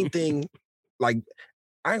 Main thing, like,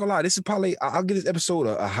 I ain't gonna lie, this is probably, I'll give this episode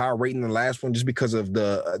a higher rating than the last one just because of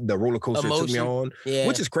the roller coaster it took me on,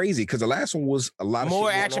 which is crazy because the last one was a lot more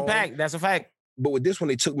of action packed. That's a fact. But with this one,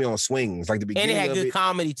 they took me on swings. Like the beginning, and it had good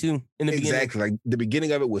comedy too. In the beginning, exactly. Like the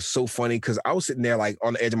beginning of it was so funny because I was sitting there like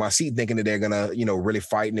on the edge of my seat, thinking that they're gonna, really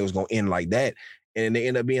fight and it was gonna end like that. And they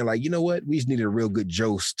end up being like, you know what? We just needed a real good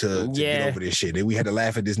Jose to get over this shit. And we had to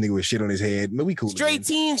laugh at this nigga with shit on his head. Man, we cool. Straight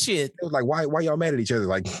teen shit. It was like, why y'all mad at each other?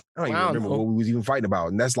 Like, I don't even remember what we was even fighting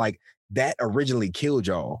about. And that's like, that originally killed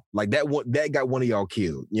y'all. Like that got one of y'all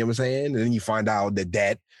killed. You know what I'm saying? And then you find out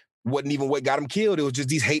that wasn't even what got him killed. It was just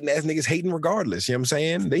these hating ass niggas hating regardless. You know what I'm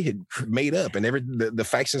saying? They had made up and the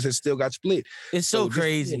factions had still got split. It's so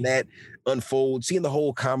crazy. Seeing that unfold, seeing the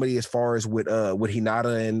whole comedy as far as with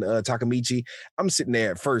Hinata and Takamichi, I'm sitting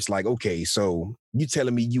there at first like, okay, so you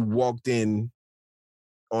telling me you walked in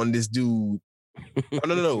on this dude. Oh,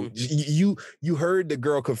 no. You heard the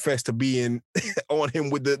girl confess to being on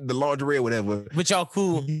him with the lingerie or whatever. But y'all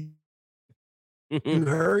cool. You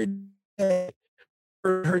heard that.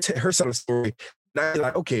 Her side of the story. Now you're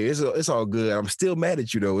like, okay, it's all good. I'm still mad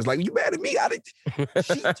at you though. It's like, you mad at me?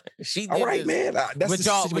 She all right, man. That's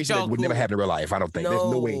the situation that would never happen in real life. I don't think.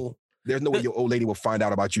 No. There's no way your old lady will find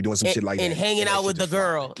out about you doing some shit like that. And hanging out with the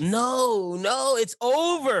girl. No, it's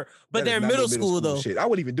over. But they're in middle school though. Shit. I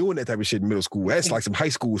wasn't even doing that type of shit in middle school. That's like some high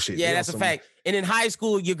school shit. Yeah, that's a fact. And in high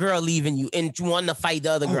school, your girl leaving you and wanting to fight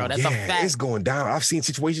the other girl. That's a fact. It's going down. I've seen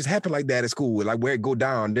situations happen like that at school, like where it go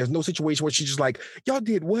down. There's no situation where she's just like, y'all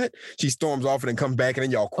did what? She storms off and then comes back and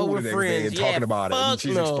then y'all cool and everything and talking about it. And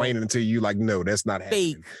she's explaining it to you like, no, that's not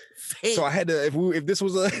happening. Fake. So I had to, if this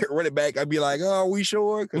was a run it back, I'd be like, oh, are we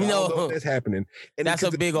sure? Because I don't know if that's happening. And that's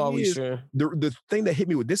a big are we sure. The thing that hit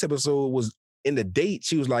me with this episode was in the date,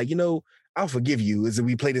 she was like, I'll forgive you. Is if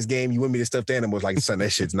we play this game, you win me the stuffed animals. Like, son,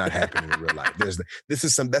 that shit's not happening in real life.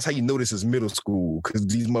 That's how you know this is middle school, because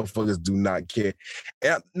these motherfuckers do not care.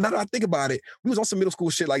 And now that I think about it, we was on some middle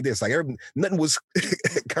school shit like this. Like, nothing was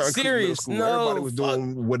serious. No, everybody was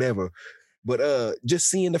doing whatever. But just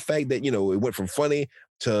seeing the fact that, it went from funny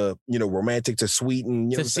to, romantic to sweet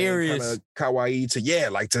and, to serious, kind of kawaii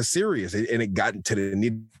to, to serious. And it got into the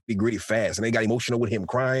nitty gritty fast. And they got emotional with him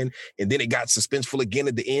crying. And then it got suspenseful again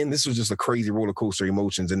at the end. This was just a crazy roller coaster of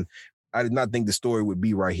emotions. And I did not think the story would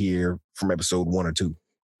be right here from episode 1 or 2.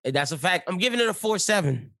 That's a fact. I'm giving it a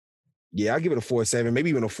 4.7. Yeah, I'll give it a 4.7, maybe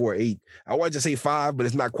even a 4.8. I wanted to say 5, but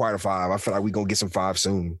it's not quite a 5. I feel like we're going to get some 5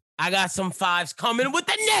 soon. I got some 5s coming with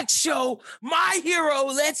the next show. My Hero.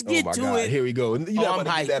 Let's get to it. Here we go. You know I'm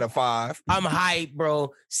hyped. That a 5. I'm hyped,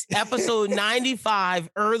 bro. Episode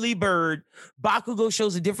 95, Early Bird. Bakugo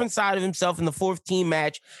shows a different side of himself in the 4th team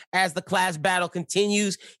match as the class battle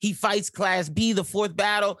continues. He fights Class B, the 4th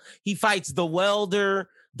battle. He fights the welder,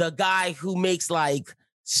 the guy who makes like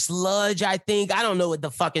sludge, I think. I don't know what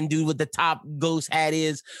the fucking dude with the top ghost hat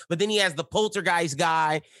is, but then he has the poltergeist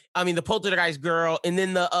guy. I mean, the poltergeist girl, and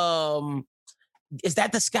then the is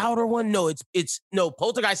that the scouter one? No, it's no,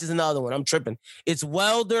 poltergeist is another one. I'm tripping. It's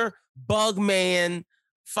welder, Bugman,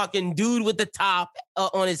 fucking dude with the top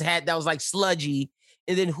on his hat that was like sludgy,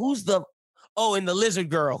 and then who's the and the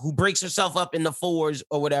lizard girl who breaks herself up in the 4s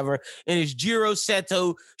or whatever. And it's Jiro,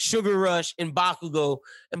 Seto, Sugar Rush, and Bakugo.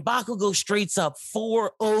 And Bakugo straights up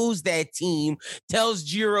 4-0s that team, tells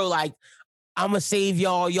Jiro, like, I'm going to save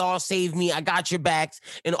y'all. Y'all save me. I got your backs.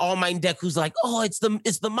 And All Might and Deku's like, it's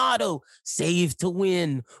the motto. Save to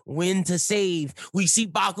win. Win to save. We see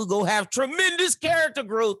Bakugo have tremendous character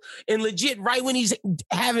growth. And legit, right when he's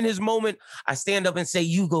having his moment, I stand up and say,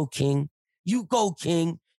 you go, King. You go,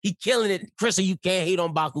 King. He killing it. Krista, you can't hate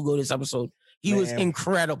on Bakugo this episode. He was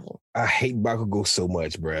incredible. I hate Bakugo so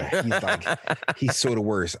much, bro. He's like, he's sort of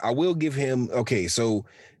worse. I will give him, okay, so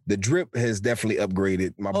the drip has definitely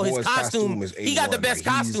upgraded. My boy's his costume is A1. He got the best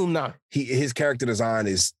costume now. His character design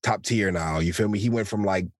is top tier now. You feel me? He went from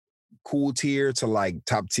like cool tier to like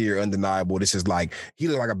top tier, undeniable. This is like, he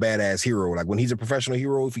looks like a badass hero. Like when he's a professional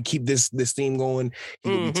hero, if you keep this theme going, he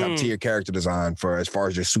will be top tier character design for as far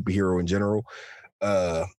as just superhero in general.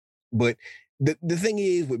 But the thing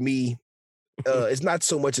is with me, it's not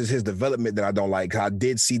so much as his development that I don't like. I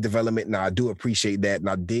did see development and I do appreciate that. And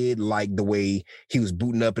I did like the way he was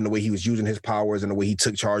booting up and the way he was using his powers and the way he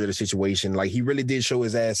took charge of the situation. Like he really did show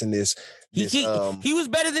his ass in this. He was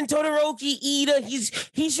better than Todoroki, Ida.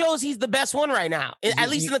 He shows he's the best one right now,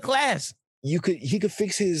 at least in the class. He could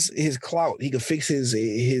fix his clout. He could fix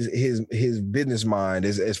his business mind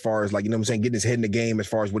as far as, like, you know what I'm saying, getting his head in the game as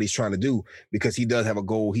far as what he's trying to do, because he does have a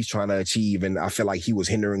goal he's trying to achieve. And I feel like he was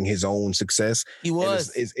hindering his own success. He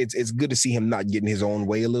was. It's good to see him not getting his own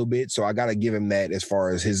way a little bit. So I got to give him that as far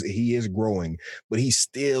as he is growing, but he's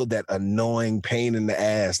still that annoying pain in the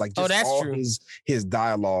ass. Like, just that's all true. His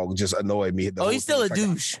dialogue just annoyed me. He's still a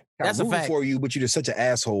douche. That's a fact. For you, but you're just such an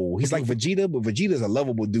asshole. He's like Vegeta, but Vegeta's a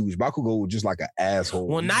lovable douche. Bakugo just like an asshole.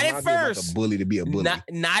 Well, not at first. Like a bully to be a bully.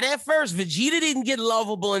 Not at first. Vegeta didn't get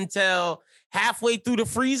lovable until halfway through the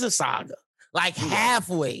Frieza saga. Like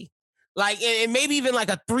halfway. Like, and maybe even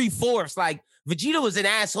like a 3/4. Like, Vegeta was an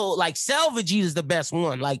asshole. Like, Cell Vegeta's the best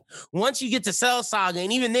one. Like, once you get to Cell Saga,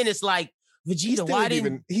 and even then it's like,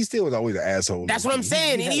 Vegeta, he still was always an asshole. That's what I'm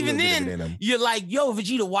saying. And even then, you're like, yo,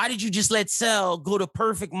 Vegeta, why did you just let Cell go to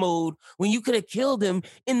perfect mode when you could have killed him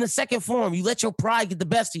in the second form? You let your pride get the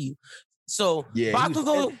best of you. So yeah,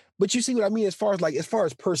 Bakugo. But you see what I mean as far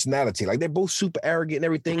as personality, like they're both super arrogant and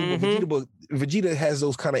everything. Mm-hmm. But Vegeta has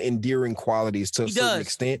those kind of endearing qualities to a certain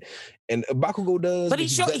extent, and Bakugo does. But he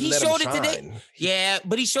showed it today. Yeah,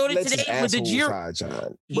 but he showed it today with the Jiro.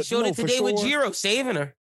 He showed it today with Jiro saving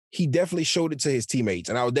her. He definitely showed it to his teammates,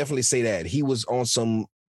 and I would definitely say that he was on some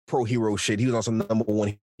pro hero shit. He was on some number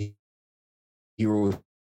one hero.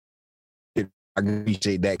 I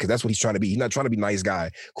appreciate that because that's what he's trying to be. He's not trying to be nice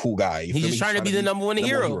guy, cool guy. He's just trying to be the number one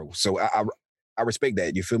hero. So I respect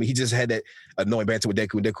that. You feel me? He just had that annoying banter with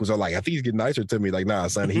Deku. Deku's all like, I think he's getting nicer to me. Like, nah,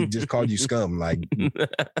 son, he just called you scum. Like,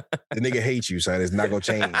 the nigga hates you, son. It's not gonna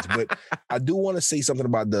change. But I do want to say something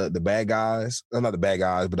about the bad guys. Not the bad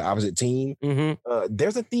guys, but the opposite team. Mm-hmm.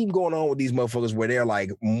 There's a theme going on with these motherfuckers where they're like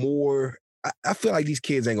more. I feel like these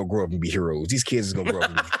kids ain't gonna grow up and be heroes. These kids is gonna grow up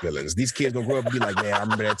and be villains. These kids gonna grow up and be like, man, I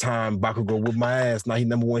remember that time Bakugo whooped my ass. Now he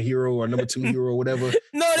number one hero or number two hero or whatever.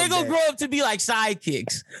 No, they're gonna grow up to be like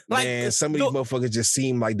sidekicks. Like, man, some of these motherfuckers just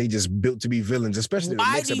seem like they just built to be villains, especially in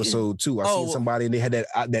the next episode too. I seen somebody and they had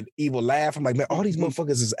that evil laugh. I'm like, man, all these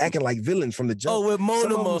motherfuckers is acting like villains from the jump. With Monoma.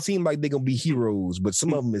 Some of them seem like they're gonna be heroes, but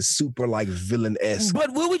some of them is super like villain-esque.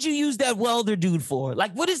 But what would you use that welder dude for?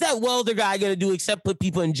 Like, what is that welder guy gonna do except put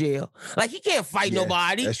people in jail? Like, he can't fight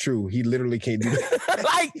nobody. That's true. He literally can't do that.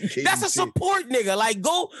 Like, that's a support nigga. Like,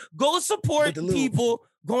 go support people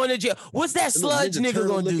going to jail. What's that sludge nigga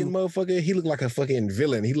gonna do? Motherfucker, he look like a fucking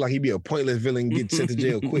villain. He like he'd be a pointless villain, get sent to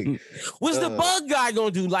jail quick. What's the bug guy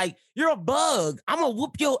gonna do? Like, you're a bug. I'm gonna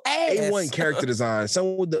whoop your ass. A1 character design.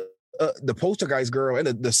 Someone with the poster guy's girl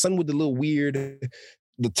and the son with the little weird.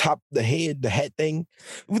 The head, the hat thing.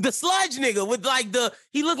 With the sludge nigga, with like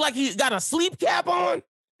he looked like he got a sleep cap on.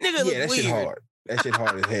 Nigga, yeah, that shit hard. That shit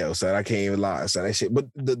hard as hell, son. I can't even lie, son. That shit. But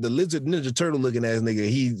the lizard Ninja Turtle looking ass nigga,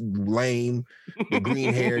 he's lame. The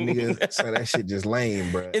green hair nigga, son, that shit just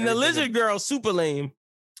lame, bro. And the lizard girl, super lame.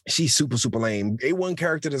 She's super lame. A1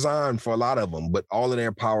 character design for a lot of them, but all of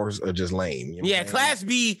their powers are just lame. You know yeah, Class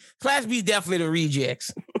B definitely the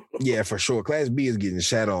rejects. Yeah, for sure. Class B is getting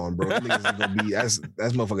shat on, bro. Niggas is gonna be that's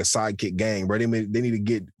motherfucking sidekick gang, bro. They need to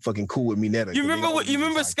get fucking cool with Mineta. You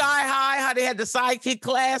remember Sky High? How they had the sidekick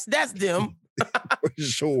class? That's them. For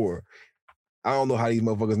sure. I don't know how these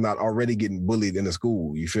motherfuckers not already getting bullied in the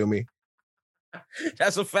school. You feel me?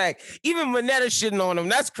 That's a fact. Even Mineta shitting on him.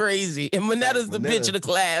 That's crazy. And Mineta's the bitch of the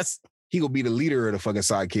class. He gonna be the leader of the fucking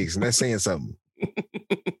sidekicks, and that's saying something.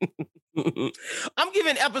 I'm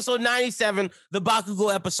giving episode 97, the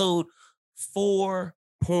Bakugo episode, 4.9.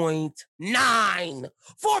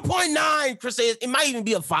 4.9. Chris says it might even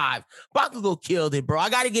be a 5. Bakugo killed it, bro. I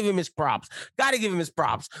gotta give him his props.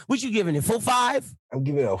 What you giving it? Full 5? I'm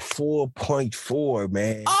giving it a 4.4,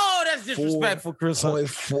 man. Oh, that's disrespectful, Chris.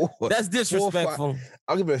 4.4. That's disrespectful.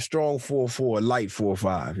 I'll give it a strong 4.4, a light 4.5. You know what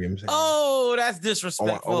I'm saying? Oh, that's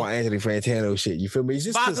disrespectful. On my Anthony Fantano shit. You feel me? It's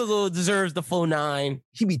just Bakugo deserves the full 9.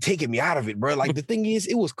 He be taking me out of it, bro. Like the thing is,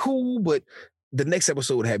 it was cool, but the next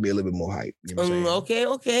episode had me a little bit more hype. You know what I'm saying?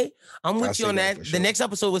 Okay. I'm with you on that. Sure. The next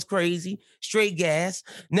episode was crazy. Straight gas.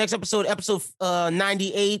 Next episode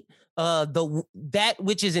 98. That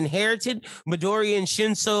which is inherited. Midoriya and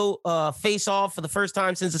Shinso face off for the first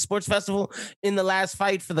time since the sports festival in the last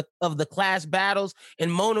fight of the class battles, and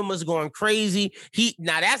Monoma's going crazy.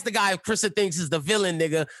 Now that's the guy Krista thinks is the villain,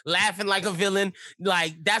 nigga, laughing like a villain.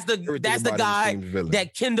 Like that's the guy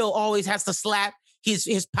that Kendo always has to slap.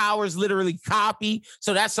 His powers literally copy.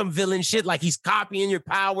 So that's some villain shit. Like he's copying your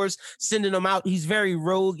powers, sending them out. He's very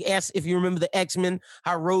Rogue-esque. If you remember the X-Men,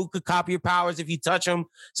 how Rogue could copy your powers if you touch him.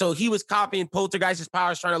 So he was copying Poltergeist's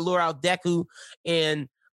powers, trying to lure out Deku. And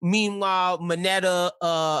meanwhile, Mineta,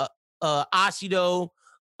 Ashido,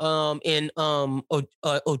 and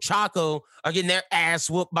Ochako are getting their ass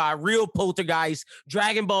whooped by a real Poltergeist,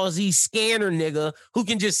 Dragon Ball Z scanner nigga who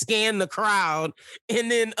can just scan the crowd. And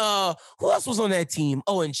then who else was on that team?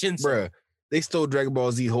 Oh, and Shinso. Bruh, they stole Dragon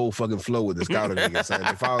Ball Z whole fucking flow with the scouter nigga. Son.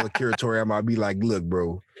 If I was a Kiratori, I might be like, look,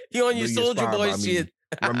 bro. You on your Soldier Boy shit.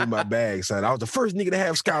 Run me my bag, son. I was the first nigga to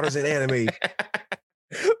have scouters in anime.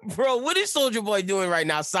 Bro, what is Soldier Boy doing right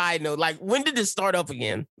now? Side note, like, when did this start up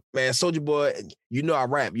again? Man, Soldier Boy, you know I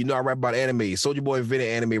rap. You know I rap about anime. Soldier Boy invented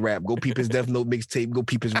anime rap. Go peep his Death Note mixtape. Go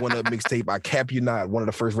peep his One Up mixtape. I cap you not. One of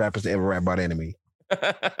the first rappers to ever rap about anime.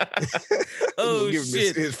 Oh,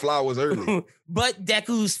 shit. His flowers early. But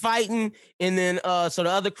Deku's fighting, and then so the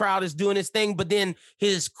other crowd is doing his thing, but then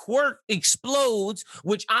his quirk explodes,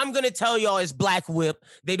 which I'm going to tell y'all is Black Whip.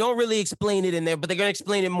 They don't really explain it in there, but they're going to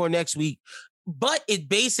explain it more next week. But it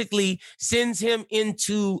basically sends him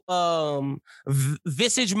into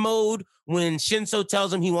visage mode when Shinso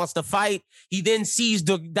tells him he wants to fight. He then sees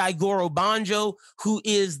Daigoro Banjo, who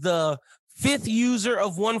is the 5th user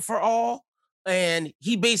of One for All. And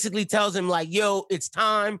he basically tells him, like, yo, it's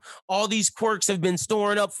time. All these quirks have been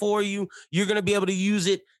storing up for you. You're going to be able to use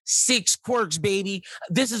it. 6 quirks, baby.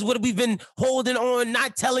 This is what we've been holding on,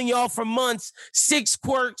 not telling y'all for months. 6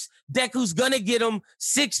 quirks. Deku's going to get them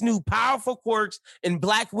 6 new powerful quirks, and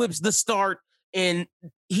Black Whip's the start. And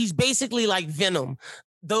he's basically like Venom.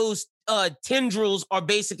 Those tendrils are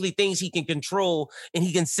basically things he can control, and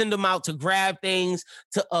he can send them out to grab things,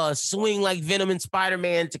 to swing like Venom and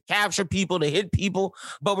Spider-Man, to capture people, to hit people.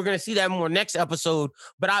 But we're going to see that more next episode.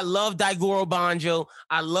 But I love Daigoro Banjo.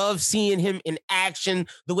 I love seeing him in action.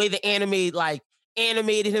 The way the anime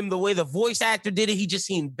animated him, the way the voice actor did it, he just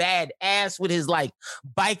seemed badass with his like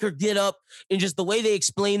biker get up, and just the way they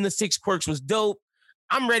explained the 6 quirks was dope.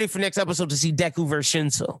 I'm ready for next episode to see Deku versus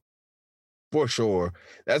Shinso. For sure.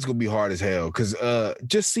 That's going to be hard as hell. Because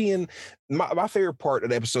just seeing my favorite part of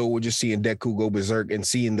the episode was just seeing Deku go berserk and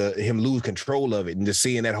seeing him lose control of it, and just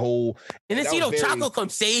seeing that whole. And then see Ochako come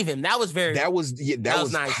save him. That was very. That was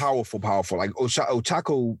nice. Powerful. Like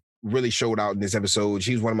Ochako really showed out in this episode.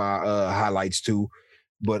 She was one of my highlights too.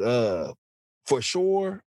 But for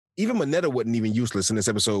sure, even Mineta wasn't even useless in this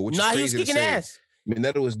episode. Which is crazy, he was kicking ass.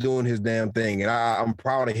 Mineta was doing his damn thing, and I'm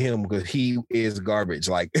proud of him because he is garbage.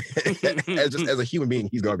 Like as a human being,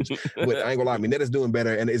 he's garbage. But I ain't gonna lie, Mineta's doing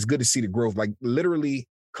better, and it's good to see the growth. Like literally,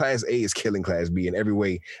 Class A is killing Class B in every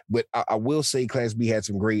way. But I will say Class B had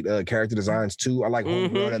some great character designs too. I like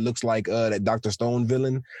Homegirl that looks like that Dr. Stone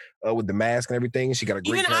villain with the mask and everything. She got a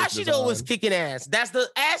great. Even Ashido was kicking ass. That's the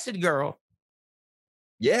acid girl.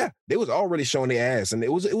 Yeah, they was already showing their ass, and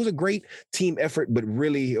it was a great team effort. But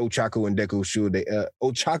really, Ochako and Deku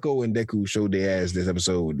showed their ass this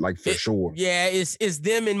episode, like for sure. Yeah, it's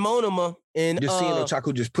them and Monoma, and just seeing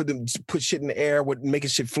Ochako just put shit in the air with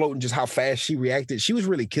making shit float, and just how fast she reacted. She was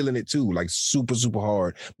really killing it too, like super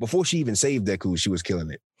hard. Before she even saved Deku, she was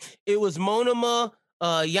killing it. It was Monoma,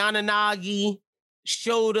 Yanagi,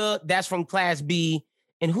 Shota. That's from Class B,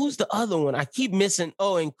 and who's the other one? I keep missing.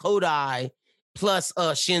 Oh, and Kodai. Plus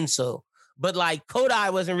Shinso. But like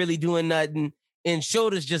Kodai wasn't really doing nothing. And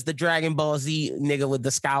Shota's just the Dragon Ball Z nigga with the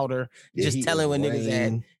scouter, just telling what niggas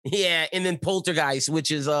at. Yeah, and then Poltergeist, which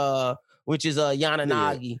is Yanagi.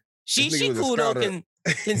 Yeah. She cool though, can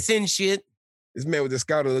send shit. This man with the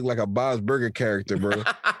scouter look like a Bob's Burger character, bro.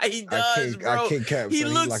 He does, bro. I can't cap. He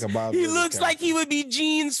looks like a Bob's He Burger looks character. like he would be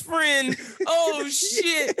Gene's friend. Oh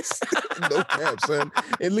shit. No cap, son.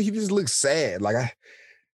 And he just looks sad. Like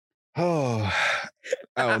I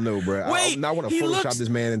don't know, bro. Wait, I want to Photoshop this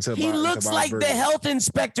man into. He looks like the health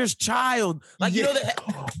inspector's child. Like you know that,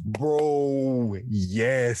 bro.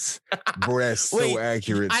 Yes, bro. That's so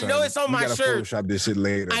accurate. Son. I know it's on my shirt. Photoshop this shit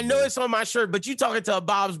later. I know it's on my shirt, but you talking to a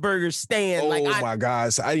Bob's Burgers stand? Oh my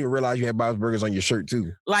God! So I didn't even realize you had Bob's Burgers on your shirt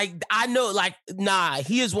too. Like I know, like nah,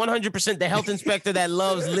 he is 100% the health inspector that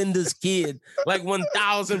loves Linda's kid. Like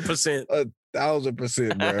 1000%.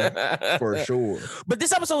 1000%, bro, for sure. But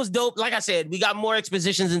this episode was dope. Like I said, we got more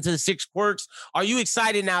expositions into the 6 quirks. Are you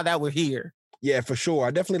excited now that we're here? Yeah, for sure.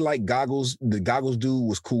 I definitely like Goggles. The Goggles dude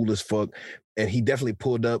was cool as fuck, and he definitely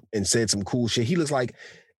pulled up and said some cool shit. He looks like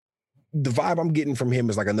the vibe I'm getting from him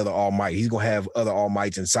is like another All Might. He's gonna have other All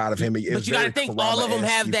Mights inside of him. But you gotta think all of them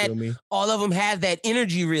have that. All of them have that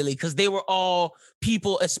energy, really, because they were all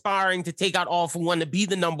people aspiring to take out All For One to be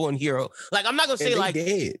the number one hero. Like I'm not gonna say like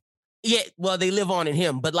dead. Yeah, well, they live on in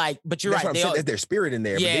him, but you're right. That's their spirit in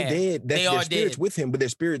there. Yeah, but they dead. Their spirit's with him, but their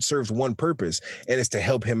spirit serves one purpose, and it's to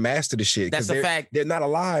help him master the shit. That's a fact. They're not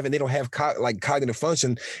alive, and they don't have cognitive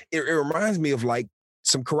function. It reminds me of like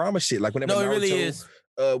some Kurama shit. Like whenever it Naruto, really is.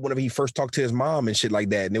 Whenever he first talked to his mom and shit like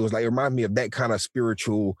that, and it was like it reminded me of that kind of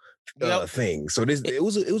spiritual thing. So it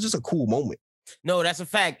was just a cool moment. No, that's a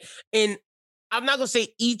fact, and I'm not going to say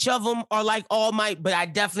each of them are like All Might, but I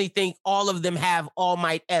definitely think all of them have All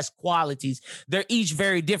Might-esque qualities. They're each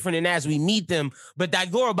very different, and as we meet them, but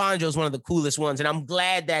Daigoro Banjo is one of the coolest ones, and I'm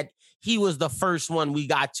glad that he was the first one we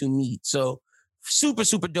got to meet. So super,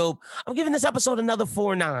 super dope. I'm giving this episode another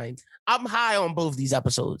 4.9. I'm high on both these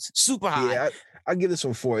episodes. Super high. Yeah, I give this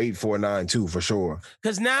one 4.8, 4.9 too, for sure.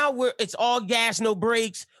 Because now it's all gas, no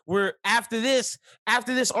brakes. We're after this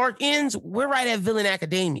arc ends, we're right at Villain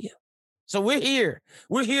Academia. So we're here,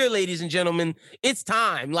 ladies and gentlemen. It's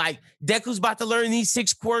time. Like Deku's about to learn these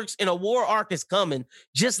 6 quirks, and a war arc is coming.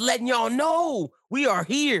 Just letting y'all know we are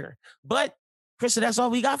here. But Krista, that's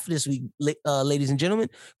all we got for this week, ladies and gentlemen.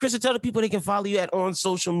 Krista, tell the people they can follow you on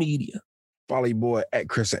social media. Follow your boy at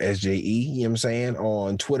Krista SJE, you know what I'm saying?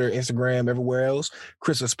 On Twitter, Instagram, everywhere else.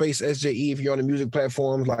 Krista Space SJE if you're on the music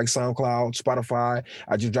platforms like SoundCloud, Spotify.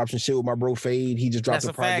 I just dropped some shit with my bro Fade. He just dropped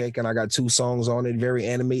a project and I got 2 songs on it. Very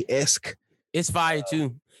anime-esque. It's fire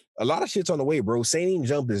too. A lot of shit's on the way, bro. Seinen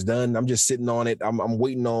Jump is done. I'm just sitting on it. I'm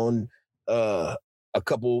waiting on a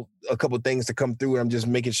couple things to come through, and I'm just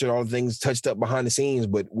making sure all the things touched up behind the scenes.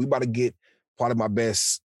 But we about to get part of my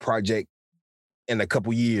best project in a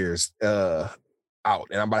couple years out,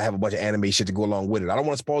 and I'm about to have a bunch of anime shit to go along with it. I don't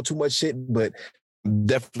want to spoil too much shit, but I'm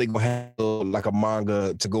definitely gonna have like a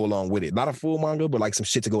manga to go along with it. Not a full manga, but like some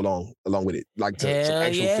shit to go along with it, like some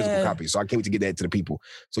actual physical copies. So I can't wait to get that to the people.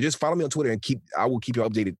 So just follow me on Twitter, and I will keep you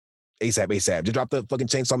updated ASAP. Just drop the fucking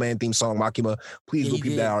Chainsaw Man theme song, Makima. Please go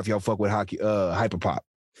keep that out if y'all fuck with Hyperpop.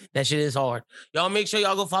 That shit is hard. Y'all make sure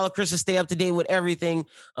y'all go follow Chris and stay up to date with everything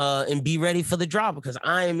and be ready for the drop because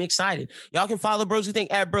I am excited. Y'all can follow Bros Who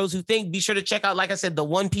Think at Bros Who Think. Be sure to check out, like I said, the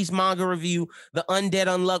One Piece manga review, the Undead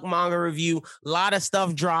Unluck manga review. A lot of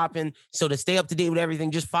stuff dropping. So to stay up to date with everything,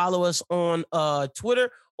 just follow us on Twitter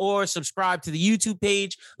or subscribe to the YouTube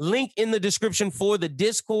page. Link in the description for the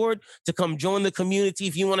Discord to come join the community.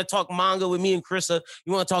 If you want to talk manga with me and Krista,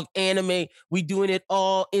 you want to talk anime, we doing it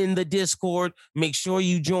all in the Discord. Make sure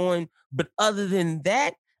you join. But other than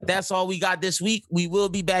that, that's all we got this week. We will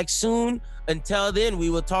be back soon. Until then, we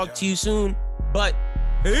will talk to you soon. But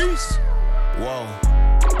peace. Whoa.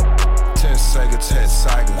 10 Sega, 10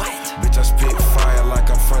 Sega. What?